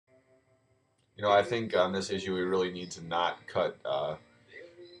I think on this issue we really need to not cut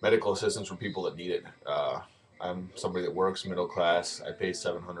medical assistance from people that need it. I'm somebody that works middle class. I pay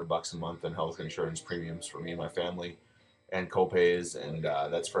 $700 a month in health insurance premiums for me and my family, and copays, and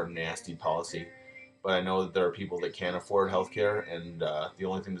that's for a nasty policy. But I know that there are people that can't afford healthcare, and the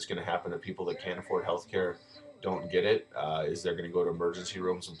only thing that's going to happen to people that can't afford healthcare don't get it is they're going to go to emergency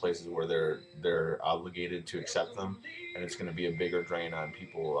rooms and places where they're obligated to accept them, and it's going to be a bigger drain on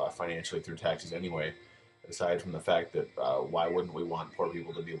people financially through taxes anyway. Aside from the fact that why wouldn't we want poor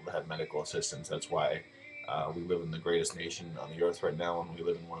people to be able to have medical assistance? That's why we live in the greatest nation on the earth right now, and we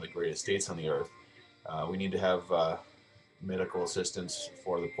live in one of the greatest states on the earth. We need to have medical assistance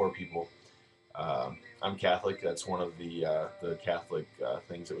for the poor people. I'm Catholic. That's one of the Catholic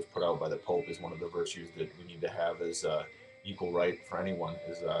things that was put out by the Pope is one of the virtues that we need to have as equal right for anyone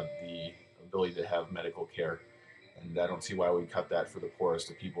is the ability to have medical care. And I don't see why we cut that for the poorest,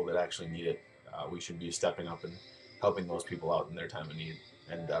 the people that actually need it. We should be stepping up and helping those people out in their time of need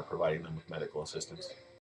and providing them with medical assistance.